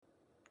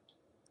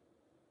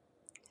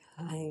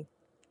Hi,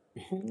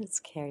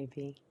 it's Carrie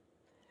B.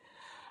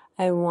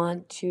 I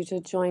want you to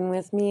join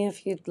with me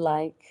if you'd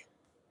like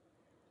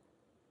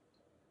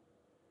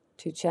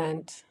to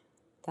chant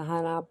the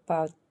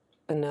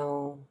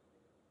Hanapano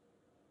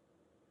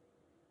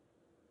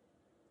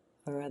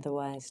or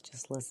otherwise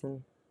just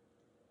listen.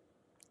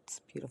 It's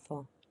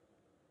beautiful.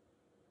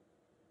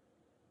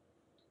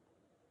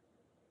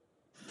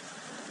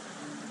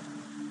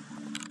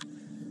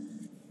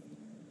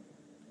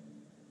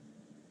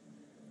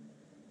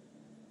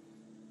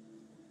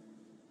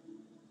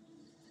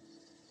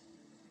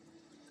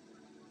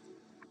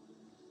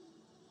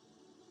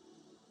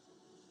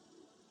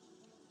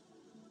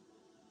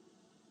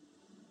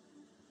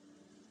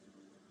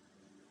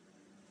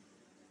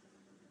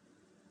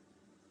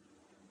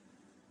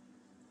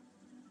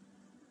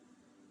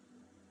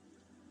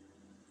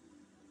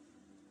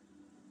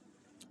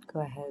 Go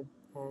ahead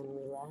and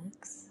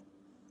relax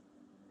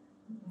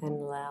and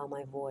allow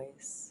my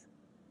voice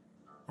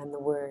and the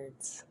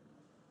words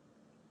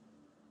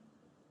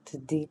to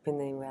deepen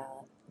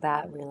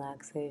that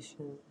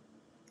relaxation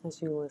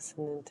as you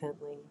listen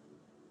intently.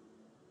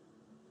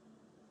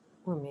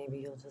 Or maybe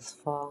you'll just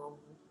fall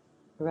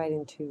right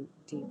into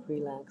deep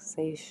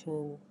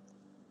relaxation.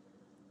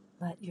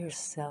 Let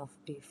yourself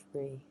be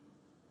free,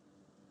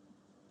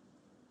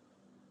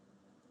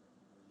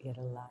 yet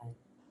alive.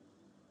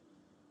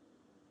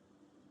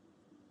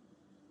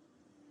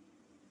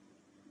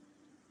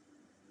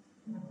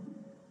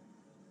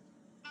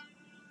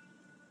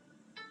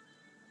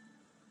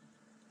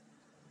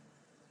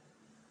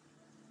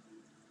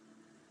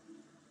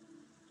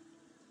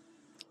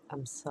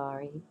 I'm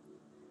sorry.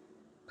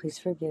 Please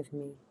forgive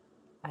me.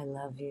 I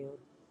love you.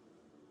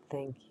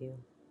 Thank you.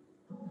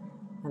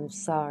 I'm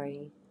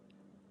sorry.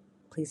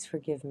 Please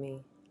forgive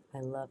me. I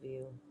love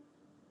you.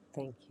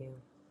 Thank you.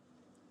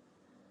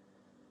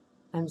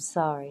 I'm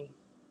sorry.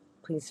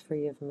 Please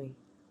forgive me.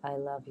 I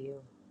love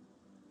you.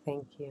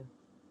 Thank you.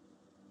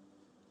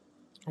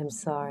 I'm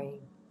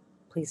sorry.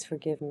 Please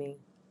forgive me.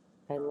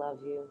 I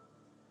love you.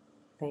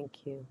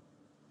 Thank you.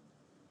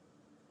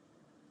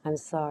 I'm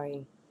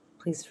sorry.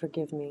 Please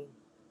forgive me.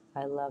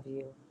 I love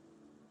you.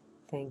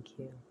 Thank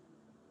you.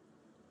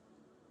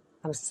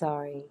 I'm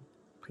sorry.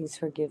 Please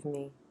forgive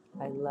me.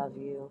 I love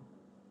you.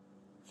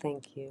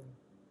 Thank you.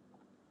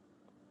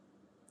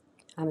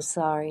 I'm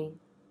sorry.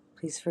 Please forgive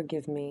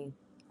me.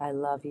 I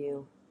love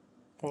you.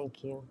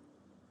 Thank you.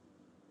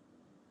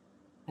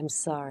 I'm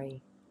sorry.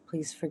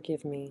 Please forgive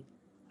me.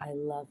 I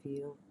love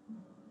you.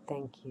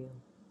 Thank you.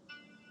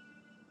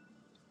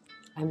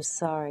 I'm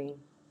sorry.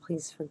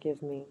 Please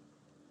forgive me.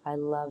 I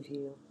love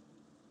you.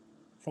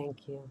 Thank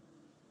you.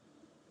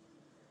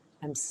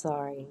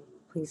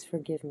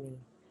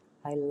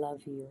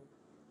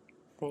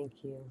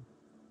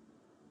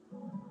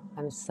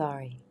 I'm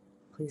sorry.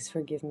 Please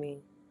forgive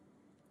me.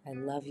 I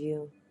love you.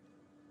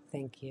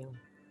 Thank you.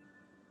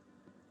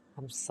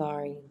 I'm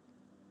sorry. Please forgive me. I love you.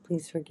 Thank you. I'm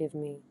sorry. Please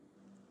forgive me.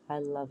 I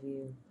love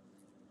you.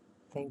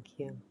 Thank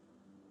you.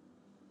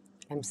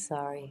 I'm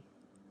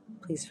sorry.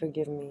 Please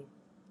forgive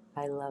me. I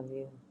love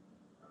you.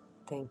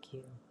 Thank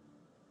you.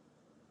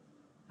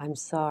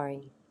 I'm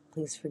sorry.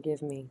 Please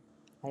forgive me.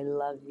 I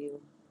love you.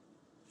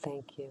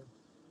 Thank you.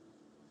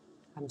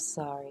 I'm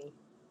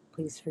sorry.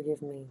 Please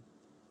forgive me.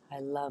 I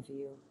love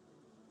you.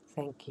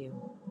 Thank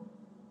you.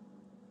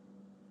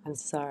 I'm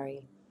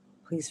sorry.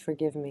 Please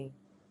forgive me.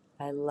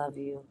 I love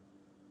you.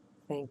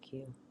 Thank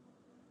you.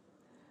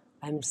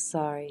 I'm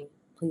sorry.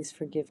 Please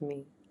forgive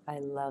me. I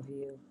love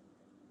you.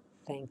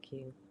 Thank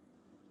you.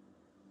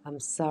 I'm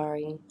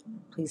sorry.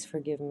 Please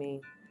forgive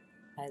me.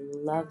 I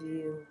love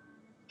you.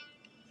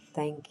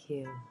 Thank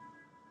you.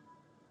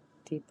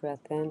 Deep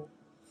breath in.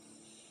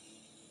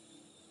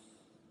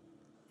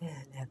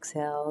 And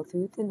exhale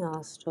through the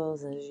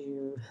nostrils as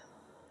you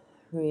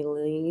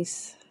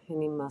release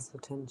any muscle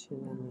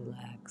tension and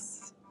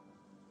relax.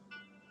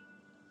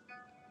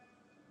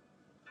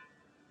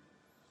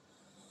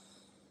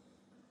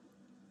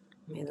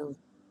 May the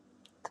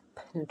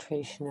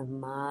penetration of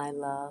my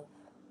love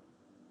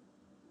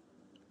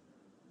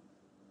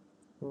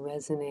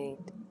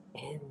resonate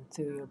in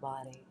through your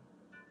body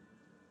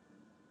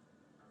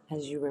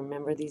as you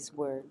remember these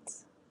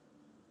words.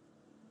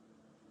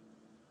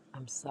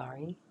 I'm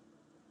sorry.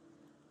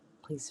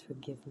 Please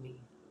forgive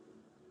me.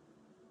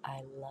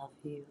 I love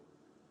you.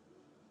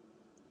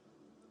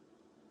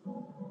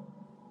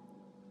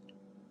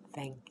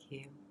 Thank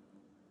you.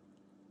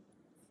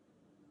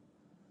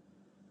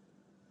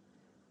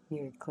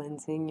 You're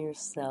cleansing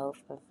yourself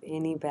of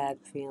any bad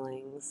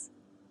feelings.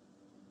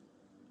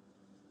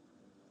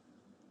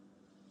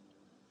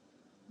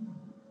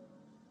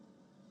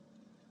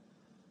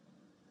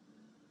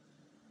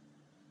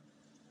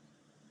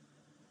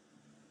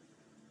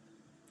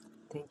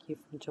 Thank you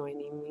for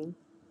joining me.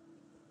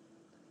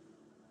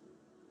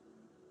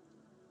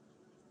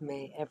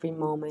 May every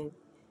moment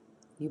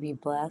you be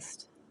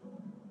blessed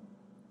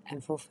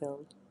and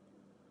fulfilled.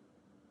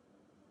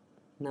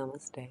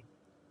 Namaste.